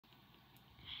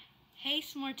Hey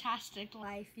Smortastic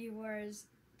Life viewers,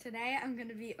 today I'm going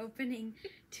to be opening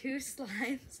two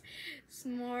slimes,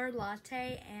 S'more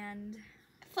Latte and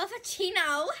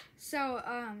Frappuccino. So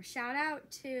shout out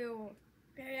to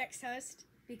cousin-berryxtoast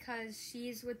because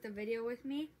she's with the video with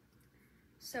me.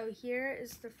 So here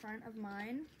is the front of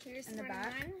mine. Here's and the back.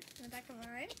 of mine, and the back of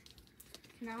mine.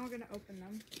 Now we're going to open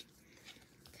them.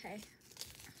 Okay.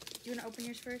 Do you want to open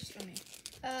yours first or me?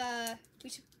 We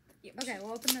should. Yeah, Okay,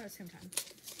 we'll open them at the same time.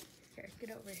 Here,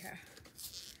 get over here.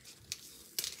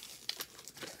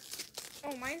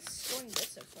 Oh, mine's going good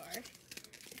so far.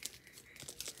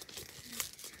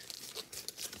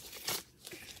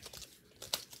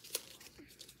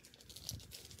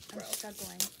 I'm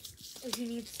struggling. If you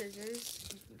need scissors,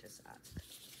 you can just ask.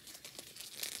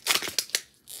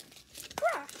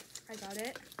 Ah, I got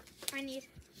it. I need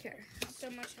Here. so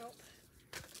much help.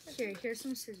 Here's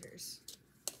some scissors.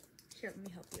 Here, let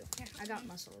me help you. Yeah. I got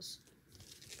muscles.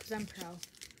 Because I'm pro.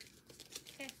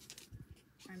 Okay.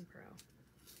 I'm pro.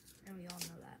 And we all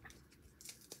know that.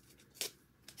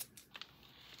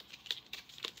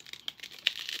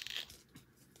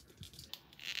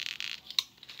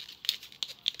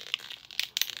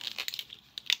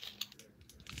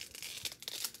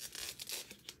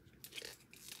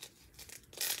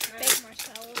 Big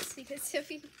marshmallows because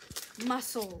Sophie.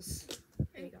 Muscles.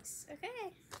 There you go. Okay.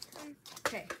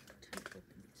 Okay. Time to open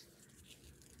these.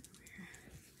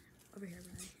 Over here,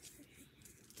 Riley.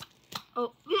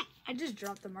 Oh, I just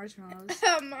dropped the marshmallows.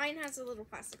 Mine has a little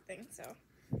plastic thing, so.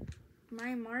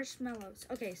 My marshmallows.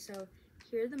 Okay, so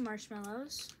here are the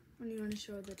marshmallows. When you want to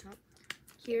show the top.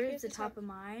 Here is the top of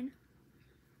mine.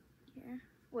 Here.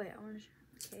 Wait, I want to show.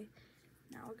 Okay.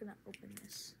 Now we're going to open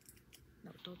this.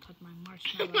 No, don't touch my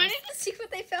marshmallows. I wanted to see what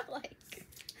they felt like.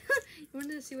 You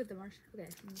wanted to see what the marshmallows. Okay,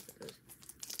 let me put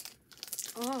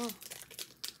those.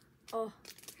 Oh.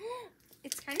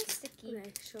 It's kind of sticky.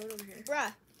 Okay, show it over here.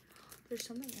 Bruh. There's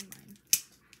something in mine.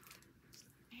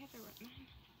 I have to rip mine.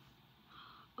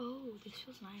 Oh, this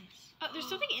feels nice. Oh, there's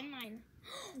something in mine.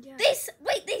 Yeah.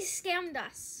 Wait, they scammed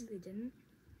us. They didn't?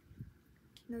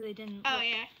 No, they didn't. Oh, Look,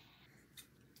 yeah.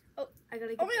 Oh, I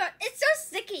gotta get. oh my god, it's so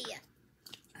sticky.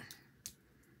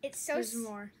 It's so. There's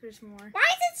more. There's more. Why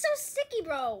is it so sticky,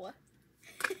 bro?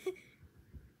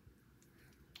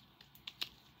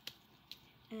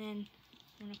 And then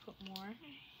I'm gonna put more.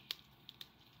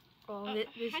 Oh, How this,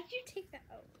 did you take that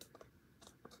out?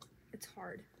 it's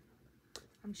hard.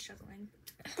 I'm struggling.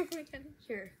 Oh my god.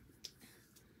 Here.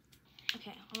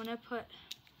 Okay, I'm gonna put.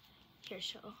 Here,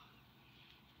 show.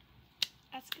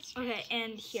 That's good. Okay,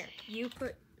 and here. You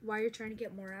put. While you're trying to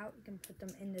get more out, you can put them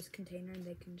in this container and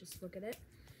they can just look at it.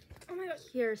 Oh my god.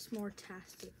 Here's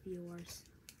Smortastic viewers.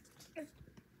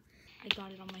 I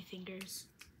got it on my fingers.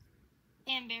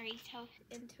 And berry toast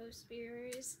and toast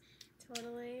beers.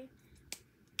 Totally.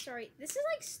 Sorry, this is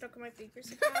like stuck on my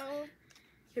fingers somehow.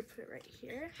 Here, put it right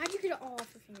here. How'd you get it all off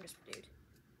your fingers, dude?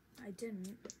 I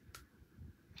didn't.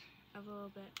 I have a little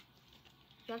bit.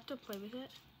 You have to play with it.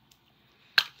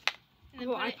 And then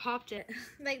Oh, put I it popped it.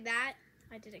 like that.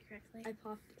 I did it correctly. I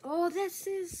popped it. Oh, this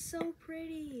is so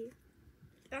pretty.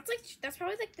 That's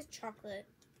probably like the chocolate.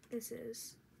 This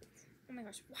is. Oh my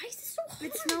gosh, why is this so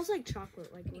hard? It smells like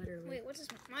chocolate, like literally. Wait, what does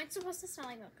mine's supposed to smell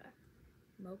like mocha?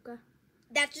 Mocha?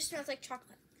 That just smells like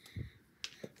chocolate.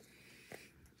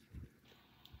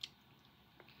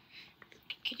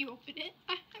 Can you open it?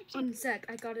 I'm so One sec,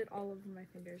 I got it all over my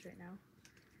fingers right now.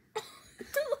 it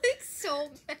looks so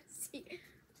messy.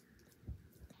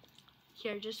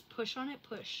 Here, just push on it,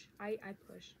 push. I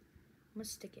push. I'm gonna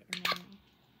stick it in there now.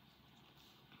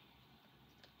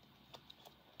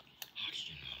 How did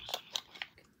you know this would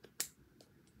work?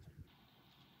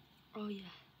 Oh yeah.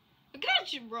 I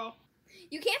got you, bro.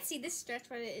 You can't see this stretch,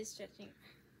 but it is stretching.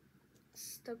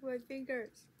 Stuck my fingers.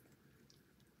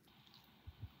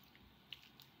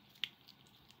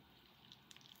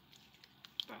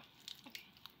 Bro, okay.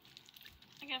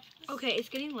 I got this. Okay, it's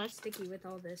getting less sticky with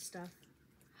all this stuff.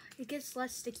 It gets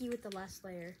less sticky with the last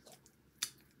layer.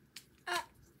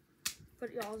 Put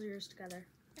all yours together.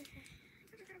 Okay.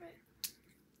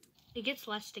 It gets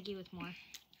less sticky with more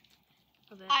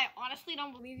of it. I honestly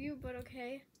don't believe you, but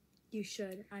okay. You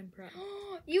should. I'm pro.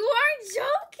 You are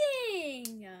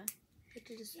joking! You have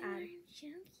to just You add. are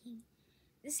joking.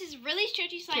 This is really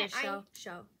stretchy slime. Here, show.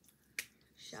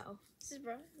 This is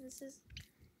this is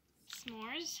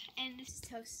s'mores, and this is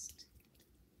toast.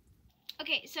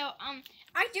 Okay, so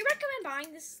I do recommend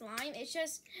buying this slime. It's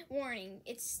just warning,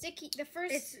 it's sticky. The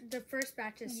first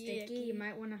batch is Yeah. sticky. You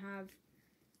might want to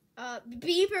have.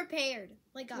 Be prepared,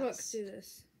 like us. Look, do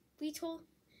this. We told.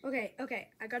 Okay.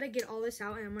 I gotta get all this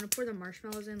out, and I'm gonna pour the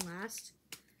marshmallows in last.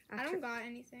 I don't got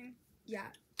anything. Yeah.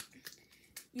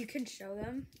 You can show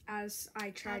them as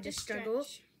I try to just struggle.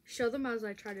 stretch. Show them as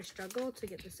I try to struggle to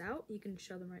get this out. You can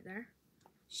show them right there.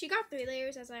 She got 3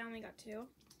 layers as I only got 2.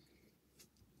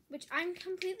 Which I'm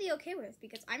completely okay with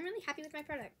because I'm really happy with my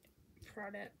product.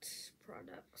 Products.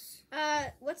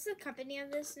 What's the company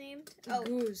of this named?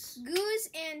 Goose. Goose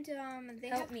and they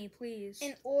Help have me, please.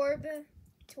 an Orb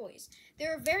toys.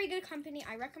 They're a very good company.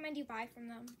 I recommend you buy from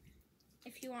them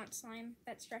if you want slime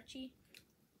that's stretchy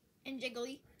and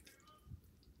jiggly.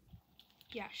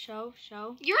 Yeah, show.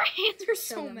 Your hands are Show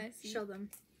so them. messy. Show them.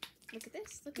 Look at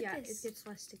this. Look at this. Yeah, it gets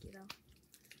less sticky though.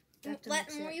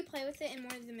 The more you play with it and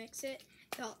more you mix it,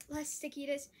 the less sticky it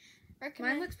is.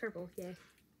 Recommend. Mine looks purple. Yeah.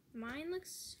 Mine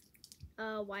looks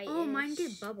white. Oh, mine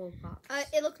get bubble pops.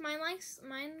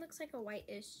 Mine looks like a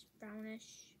whitish, brownish.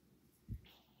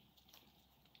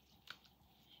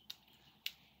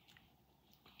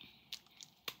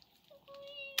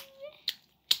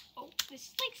 Oh, this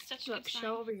is like such a Look, good slime.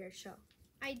 show over here. Show.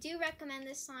 I do recommend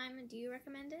this slime. Do you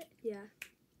recommend it? Yeah.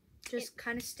 Just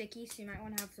kind of sticky, so you might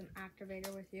want to have some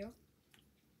activator with you.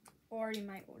 Or you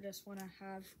might just want to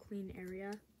have clean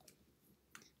area.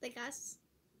 Like us?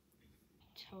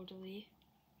 Totally.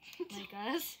 Like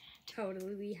us.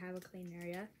 Totally, we have a clean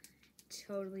area.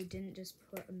 Totally didn't just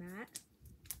put a mat.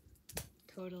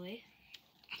 Totally.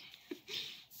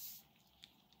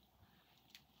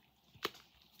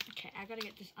 Okay, I gotta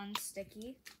get this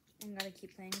unsticky. And gotta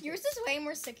keep playing. Yours is way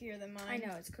more stickier than mine. I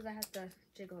know, it's because I have to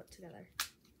jiggle it together.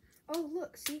 Oh,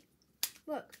 look, see?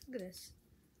 Look at this.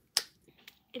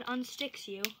 It unsticks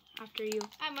you after you...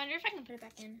 I wonder if I can put it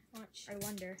back in. Watch. I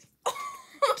wonder.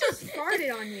 It just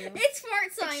farted on you. It's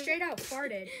fart slime. It straight out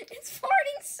farted. It's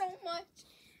farting so much.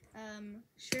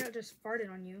 Straight out just farted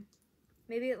on you.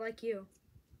 Maybe it like you.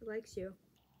 It likes you.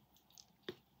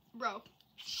 Bro,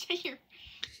 shut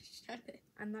it.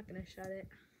 I'm not gonna shut it.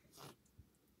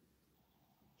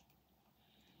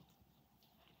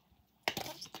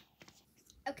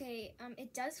 Okay,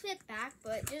 it does flip back,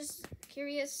 but just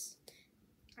curious.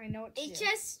 I know what to do.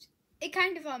 It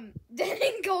kind of,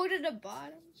 didn't go to the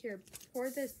bottom. Here, pour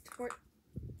this, I'm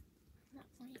not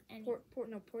pouring any.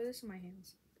 pour this in my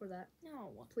hands. Pour that.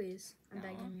 No. Please, I'm No.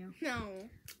 begging you. No.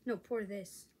 No, pour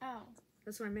this. Oh.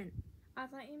 That's what I meant. I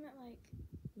thought you meant, like...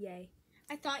 Yay.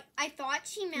 I thought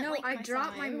she meant, No, like, I my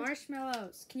dropped my slime.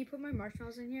 marshmallows. Can you put my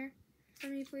marshmallows in here for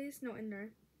me, please? No, in there.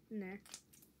 In there.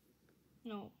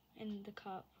 No, in the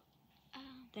cup. Oh.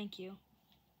 Thank you.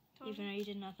 Totally. Even though you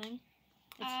did nothing.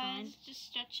 It's fine. Just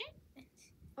stretch it.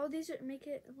 Oh, these are make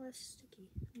it less sticky.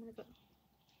 I'm gonna go.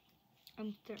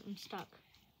 I'm stuck.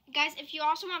 Guys, if you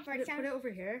also want Put it over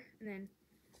here, and then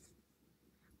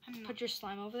put your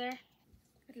slime over there.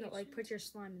 Okay, No, like put your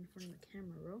slime in front of the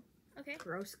camera, bro. Okay.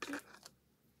 Broski.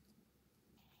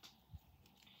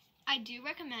 I do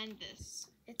recommend this.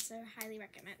 It's highly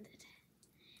recommended.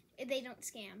 They don't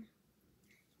scam.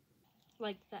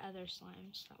 Like the other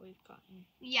slimes that we've gotten.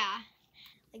 Yeah.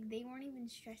 Like, they weren't even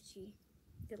stretchy.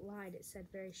 It lied. It said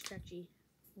very stretchy.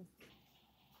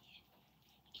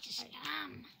 It's a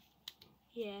scam.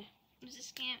 Yeah. It was a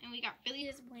scam, and we got really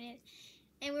disappointed.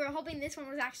 And we were hoping this one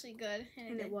was actually good.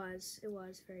 And it was. It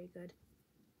was very good.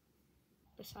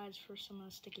 Besides for some of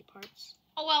the sticky parts.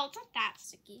 Oh, well, it's not that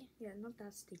sticky. Yeah, not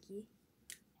that sticky.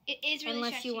 It is really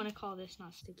Unless stretchy. you want to call this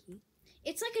not sticky.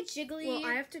 It's like a jiggly... Well,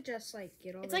 I have to just, like,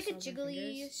 get all It's this like a off my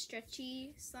jiggly, fingers.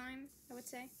 stretchy slime, I would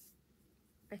say.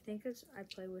 I think I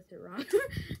play with it wrong.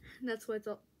 That's what it's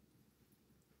all...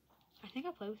 I think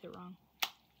I play with it wrong.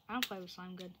 I don't play with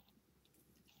slime good.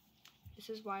 This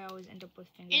is why I always end up with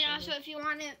fingers. And also, if you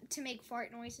want it to make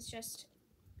fart noise, it's just...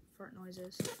 Fart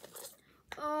noises.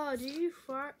 Oh, did you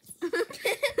fart?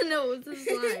 No, it's a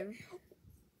slime.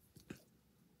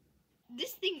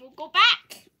 This thing will go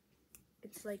back!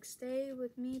 It's like, stay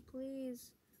with me,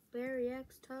 please.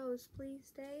 Berryxtoast, please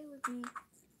stay with me.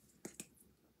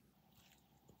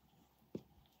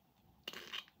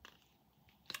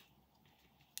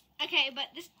 Okay,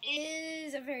 but this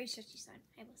is a very stretchy slime,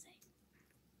 I will say.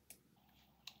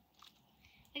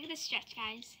 Look at this stretch,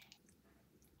 guys.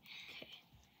 Okay.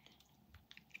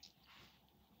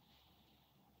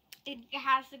 It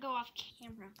has to go off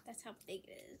camera. That's how big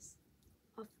it is.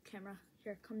 Off camera.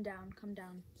 Here, come down, come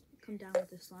down. Come down with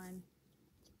the slime.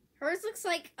 Hers looks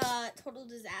like a total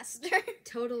disaster.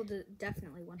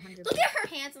 Definitely 100%. Look at her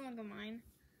hands and look at mine.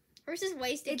 Hers is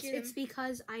way stickier. It's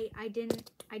because I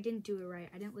didn't do it right.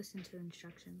 I didn't listen to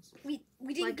instructions. We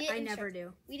didn't get I never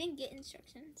do. We didn't get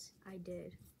instructions. I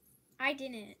did. I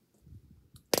didn't.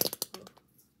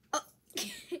 Oh.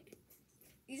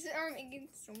 These are making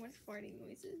so much farting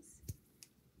noises.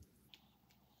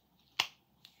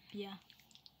 Yeah.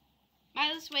 By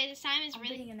the way, the slime is I'm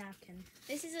really... getting a napkin.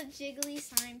 This is a jiggly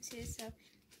slime, too, so...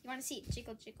 You want to see it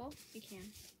jiggle, jiggle? You can.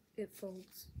 It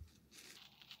folds.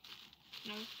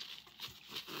 No.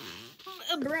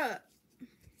 Bruh.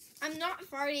 I'm not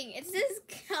farting. It's this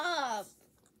cup.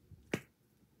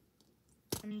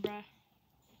 Bruh.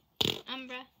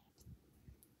 Bruh.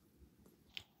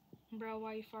 Bro,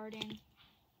 why are you farting?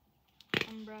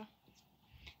 Bruh.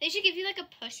 They should give you like a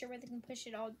pusher where they can push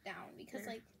it all down because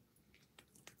like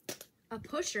a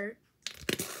pusher.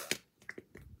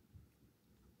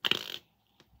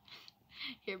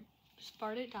 Here, just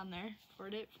fart it down there.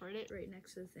 Fart it right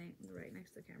next to the thing, right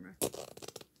next to the camera.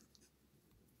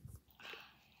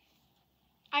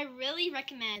 I really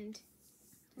recommend.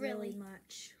 Really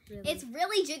much. Really. It's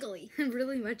really jiggly.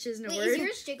 Really much isn't a Wait, word. is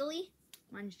yours jiggly?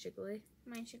 Mine's jiggly.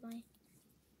 Mine's jiggly.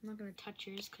 I'm not gonna touch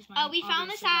yours because Oh, we found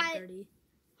this at dirty.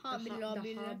 Hobby The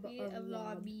Lobby hob of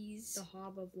Lobbies. The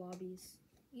hob of lobbies.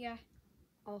 Yeah.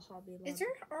 All hobby lobbies. Is there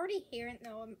already hair?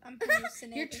 No, I'm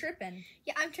hallucinating. You're tripping.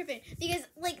 Yeah, I'm tripping because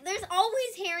like there's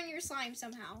always hair in your slime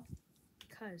somehow.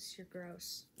 Cause you're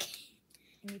gross.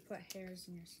 And you put hairs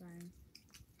in your slime.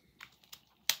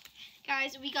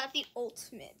 Guys, we got the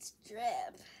ultimate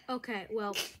drip. Okay,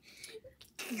 well,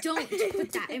 don't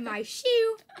put that in my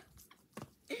shoe.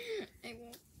 I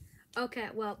won't. Okay,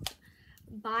 well,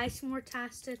 bye,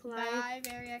 Smortastic Life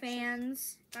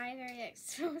fans. Bye,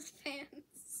 berryxtoast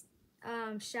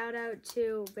fans. Shout out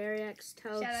to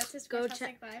berryxtoast. Shout out to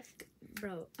Smortastic Life.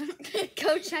 Bro,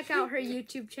 go check out her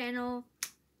YouTube channel.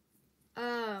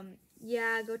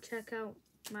 Yeah, go check out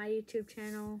my YouTube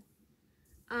channel.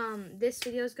 This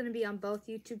video is going to be on both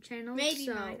YouTube channels. Maybe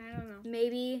so mine, I don't know.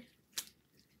 Maybe.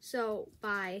 So,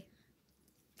 bye.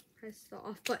 Press the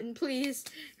off button, please.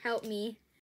 Help me.